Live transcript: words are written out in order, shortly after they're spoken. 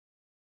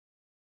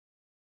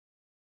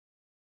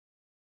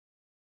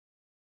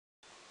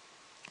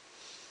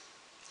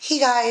Hey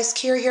guys,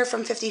 Kira here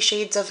from 50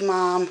 Shades of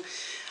Mom.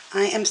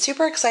 I am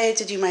super excited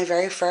to do my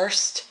very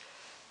first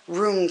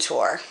room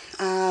tour.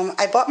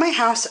 I bought my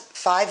house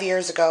 5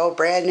 years ago,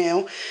 brand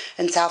new,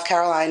 in South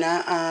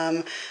Carolina.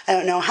 I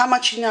don't know how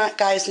much you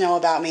guys know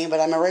about me,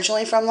 but I'm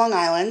originally from Long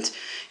Island.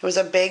 It was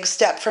a big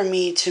step for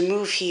me to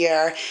move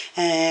here,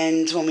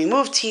 and when we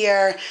moved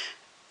here,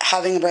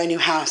 having a brand new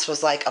house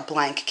was like a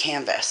blank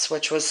canvas,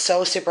 which was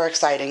so super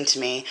exciting to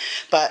me.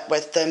 But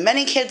with the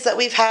many kids that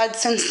we've had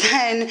since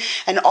then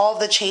and all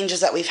the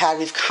changes that we've had,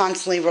 we've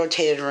constantly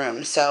rotated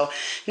rooms. So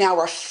now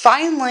we're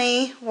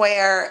finally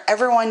where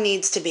everyone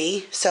needs to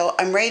be. So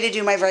I'm ready to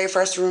do my very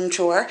first room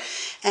tour.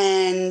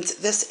 And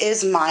this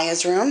is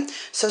Maya's room.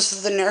 So this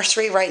is the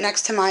nursery right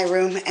next to my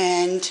room,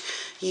 and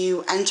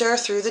you enter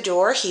through the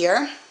door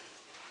here.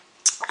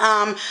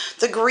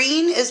 The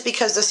green is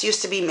because this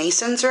used to be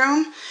Mason's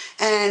room,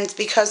 and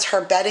because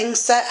her bedding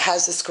set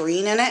has this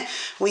green in it,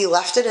 we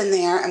left it in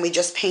there and we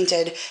just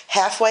painted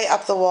halfway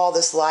up the wall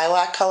this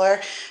lilac color,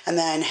 and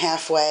then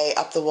halfway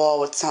up the wall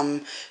with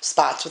some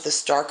spots with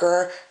this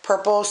darker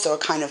purple, so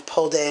it kind of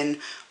pulled in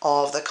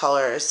all of the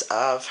colors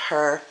of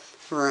her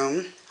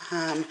room.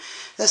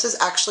 This is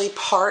actually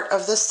part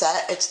of the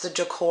set. It's the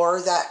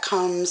decor that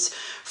comes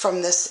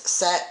from this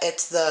set.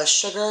 It's the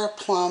Sugar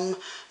Plum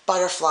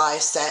Butterfly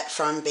set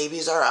from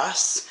Babies R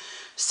Us.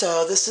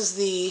 So this is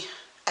the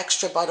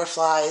extra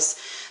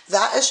butterflies.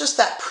 That is just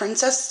that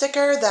princess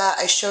sticker that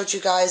I showed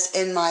you guys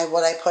in my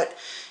what I put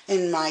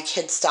in my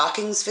kids'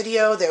 stockings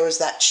video. There was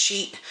that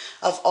sheet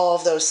of all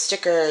of those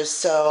stickers,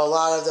 so a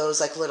lot of those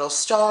like little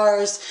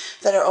stars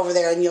that are over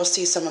there, and you'll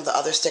see some of the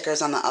other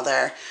stickers on the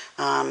other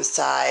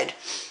side.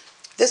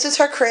 This is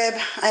her crib.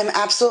 I'm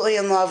absolutely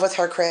in love with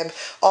her crib.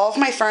 All of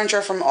my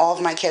furniture from all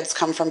of my kids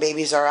come from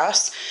Babies R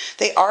Us.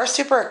 They are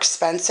super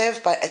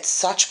expensive, but it's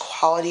such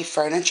quality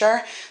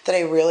furniture that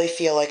I really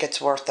feel like it's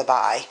worth the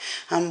buy.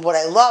 What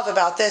I love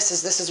about this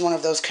is one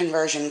of those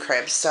conversion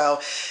cribs. So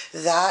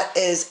that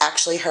is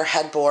actually her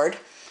headboard.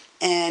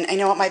 And I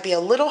know it might be a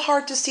little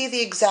hard to see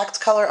the exact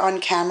color on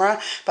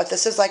camera, but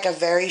this is like a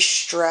very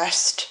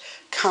stressed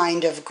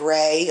kind of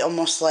gray,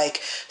 almost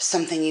like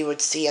something you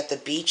would see at the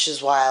beach,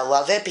 is why I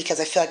love it, because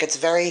I feel like it's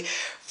very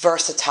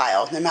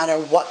versatile. No matter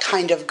what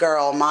kind of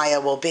girl Maya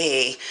will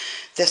be,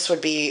 this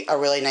would be a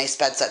really nice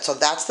bed set. So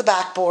that's the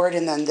backboard,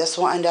 and then this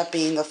will end up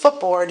being the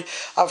footboard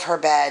of her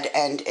bed,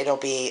 and it'll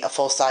be a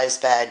full-size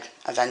bed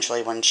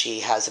eventually when she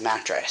has a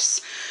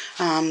mattress.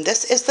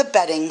 This is the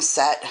bedding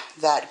set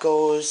that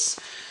goes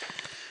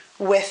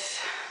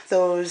with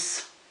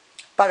those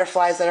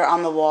butterflies that are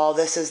on the wall.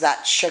 This is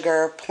that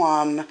Sugar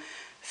Plum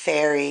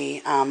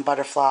Fairy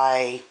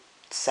butterfly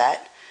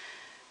set,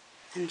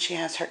 and she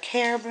has her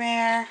Care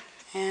Bear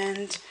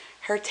and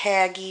her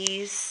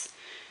taggies,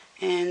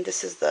 and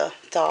this is the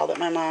doll that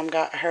my mom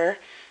got her,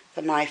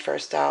 the My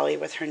First Dolly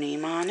with her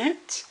name on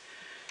it.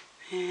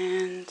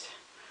 And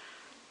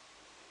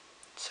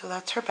so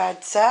that's her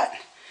bed set.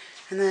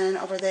 And then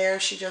over there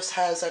she just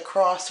has a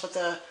cross with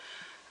a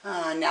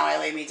Now I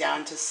Lay Me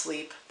Down to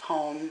Sleep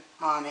poem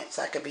on it,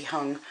 so that could be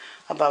hung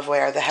above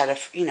where the head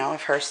of,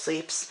 of her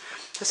sleeps.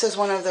 This is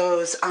one of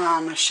those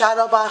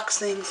shadow box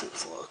things,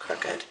 it's a little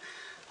crooked,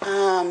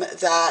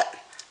 that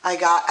I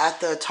got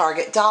at the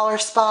Target dollar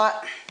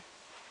spot.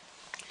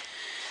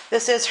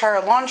 This is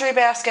her laundry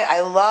basket.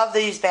 I love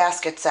these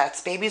basket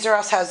sets. Babies R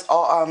Us has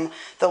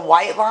the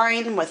white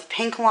line with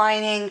pink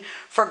lining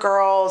for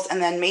girls,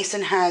 and then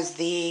Mason has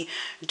the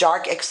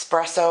dark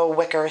espresso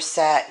wicker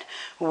set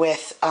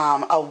with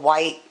a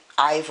white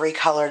ivory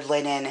colored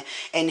linen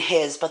in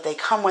his, but they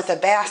come with a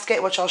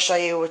basket, which I'll show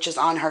you, which is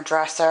on her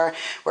dresser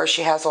where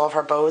she has all of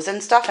her bows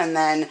and stuff, and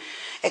then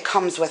it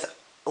comes with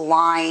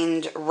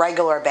lined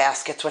regular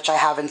baskets, which I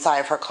have inside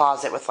of her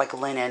closet with like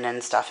linen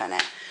and stuff in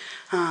it.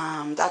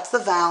 That's the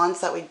valance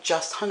that we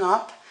just hung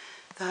up.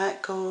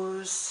 That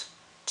goes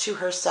to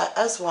her set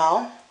as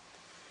well.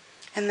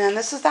 And then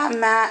this is that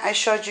mat I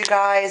showed you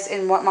guys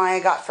in what Maya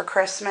got for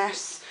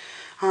Christmas.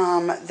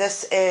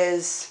 This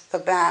is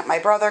the mat my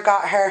brother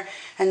got her,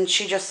 and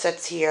she just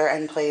sits here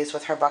and plays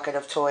with her bucket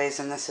of toys,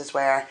 and this is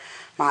where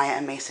Maya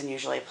and Mason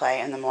usually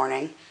play in the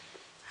morning.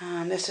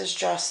 This is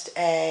just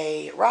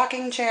a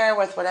rocking chair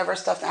with whatever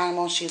stuffed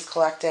animals she's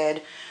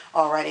collected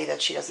already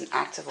that she doesn't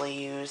actively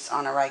use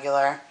on a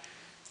regular.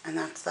 And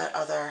that's that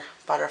other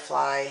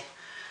butterfly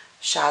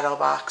shadow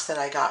box that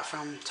I got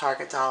from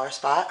Target dollar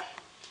spot.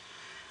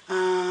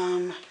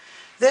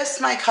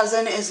 This, my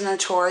cousin is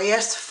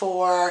notorious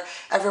for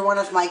every one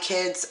of my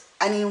kids,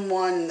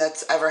 anyone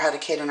that's ever had a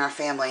kid in our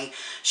family.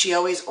 She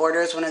always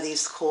orders one of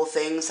these cool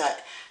things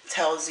that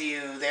tells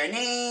you their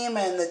name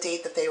and the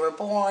date that they were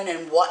born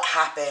and what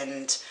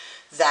happened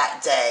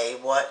that day,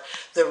 what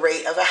the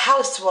rate of a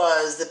house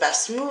was, the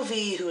best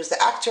movie, who was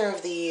the actor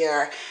of the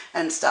year,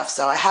 and stuff.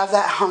 So I have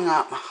that hung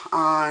up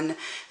on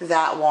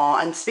that wall.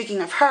 And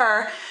speaking of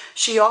her,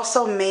 she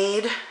also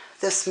made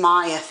this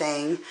Maya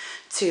thing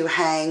to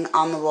hang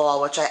on the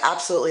wall, which I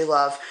absolutely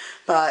love.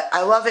 But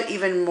I love it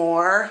even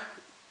more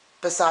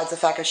besides the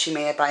fact that she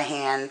made it by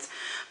hand.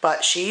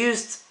 But she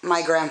used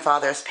my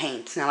grandfather's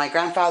paint. Now, my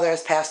grandfather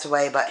has passed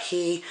away, but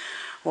he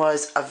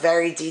was a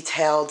very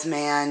detailed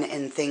man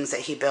in things that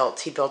he built.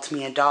 He built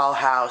me a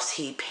dollhouse.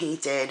 He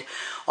painted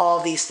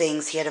all these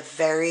things. He had a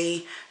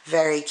very,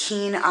 very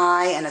keen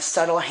eye and a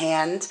subtle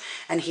hand,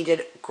 and he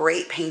did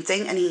great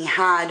painting. And he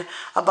had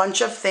a bunch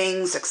of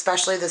things,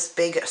 especially this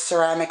big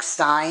ceramic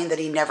stein that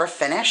he never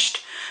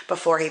finished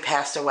before he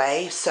passed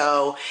away.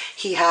 So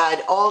he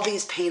had all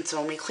these paints.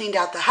 When we cleaned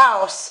out the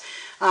house,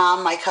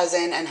 my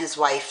cousin and his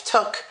wife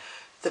took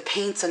the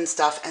paints and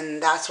stuff,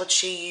 and that's what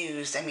she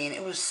used. I mean,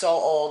 it was so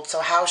old.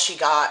 So how she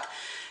got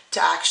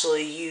to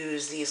actually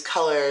use these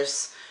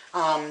colors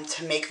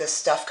to make this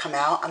stuff come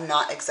out, I'm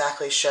not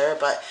exactly sure,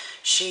 but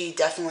she's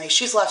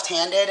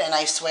left-handed, and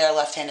I swear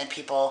left-handed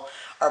people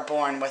are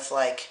born with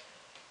like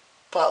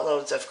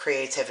buttloads of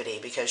creativity,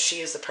 because she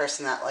is the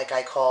person that like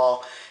I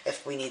call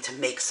if we need to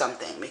make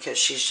something, because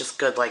she's just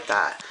good like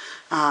that.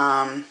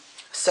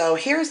 So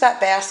here's that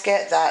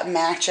basket that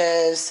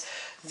matches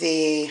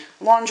the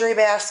laundry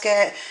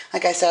basket.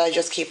 Like I said, I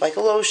just keep like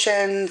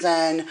lotions,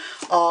 and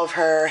all of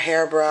her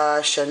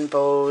hairbrush and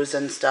bows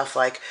and stuff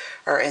like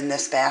are in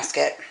this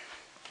basket.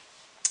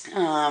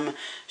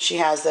 She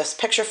has this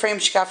picture frame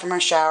she got from her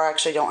shower. I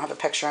actually don't have a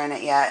picture in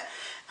it yet.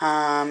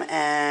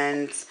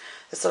 And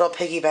this little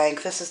piggy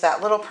bank. This is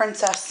that little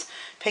princess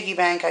piggy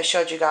bank I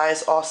showed you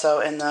guys also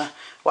in the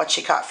what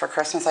she got for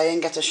Christmas. I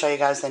didn't get to show you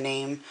guys the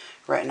name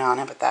written on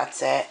it, but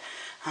that's it.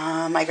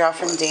 My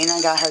girlfriend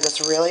Dana got her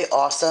this really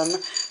awesome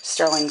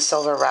sterling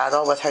silver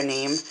rattle with her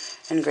name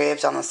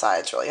engraved on the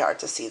side. It's really hard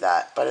to see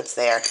that, but it's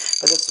there.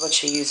 But this is what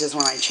she uses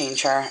when I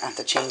change her at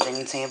the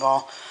changing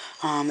table.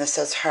 This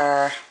is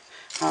her,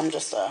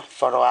 just a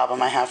photo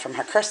album I have from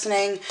her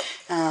christening,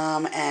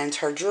 and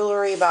her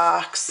jewelry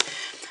box.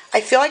 I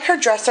feel like her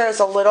dresser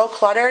is a little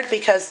cluttered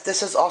because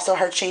this is also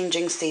her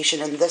changing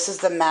station, and this is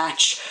the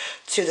match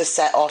to the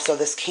set also.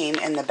 This came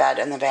in the bed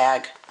and the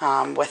bag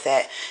with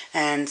it,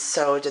 and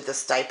so did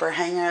this diaper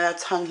hanger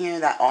that's hung here.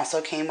 That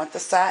also came with the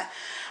set.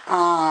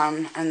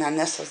 And then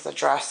this is the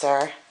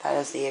dresser. That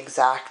is the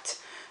exact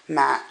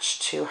match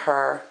to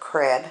her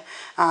crib.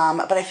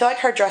 But I feel like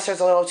her dresser is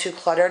a little too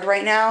cluttered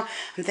right now.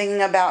 I'm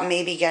thinking about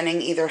maybe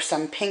getting either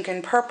some pink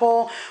and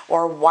purple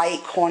or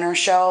white corner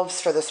shelves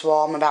for this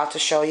wall I'm about to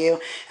show you,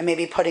 and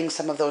maybe putting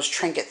some of those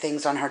trinket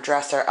things on her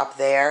dresser up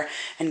there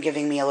and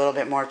giving me a little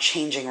bit more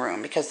changing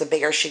room, because the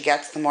bigger she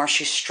gets, the more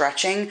she's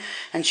stretching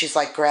and she's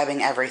like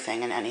grabbing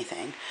everything and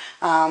anything.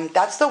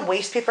 That's the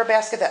waste paper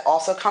basket that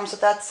also comes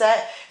with that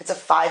set. It's a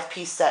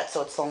 5-piece set,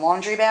 so it's the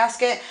laundry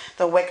basket,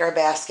 the wicker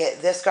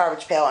basket, this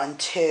garbage pail, and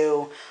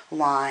 2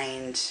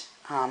 lined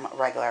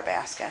regular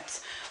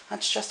baskets.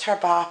 That's just her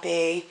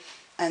boppy.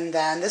 And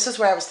then this is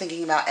where I was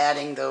thinking about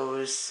adding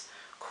those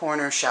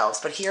corner shelves.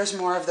 But here's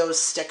more of those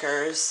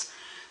stickers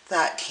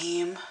that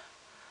came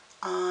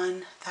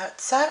on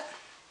that set.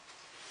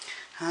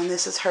 And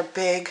this is her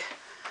big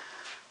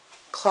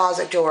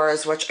closet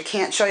doors, which I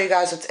can't show you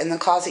guys what's in the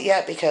closet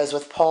yet, because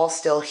with Paul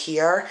still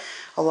here,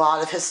 a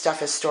lot of his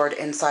stuff is stored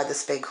inside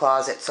this big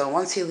closet. So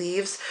once he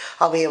leaves,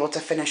 I'll be able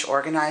to finish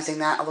organizing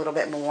that a little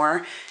bit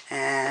more.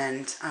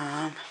 And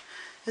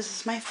this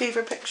is my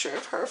favorite picture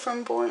of her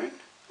from Born.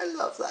 I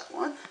love that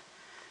one.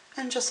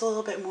 And just a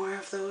little bit more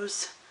of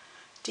those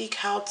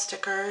decaled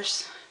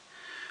stickers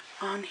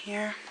on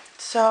here.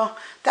 So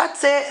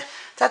that's it.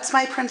 That's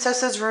my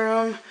princess's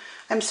room.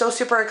 I'm so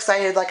super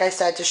excited, like I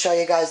said, to show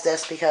you guys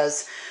this,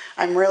 because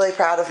I'm really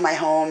proud of my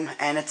home,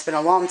 and it's been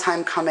a long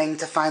time coming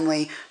to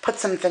finally put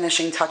some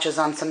finishing touches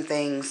on some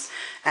things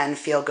and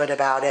feel good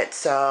about it.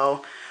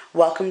 So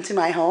welcome to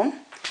my home,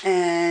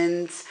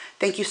 and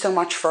thank you so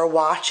much for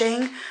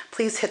watching.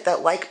 Please hit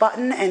that like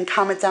button and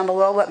comment down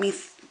below. Let me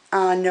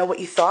know what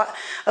you thought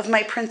of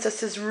my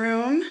princess's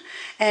room,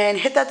 and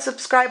hit that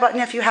subscribe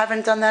button if you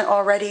haven't done that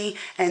already.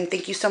 And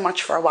thank you so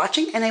much for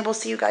watching, and I will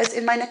see you guys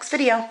in my next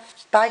video.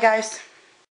 Bye guys.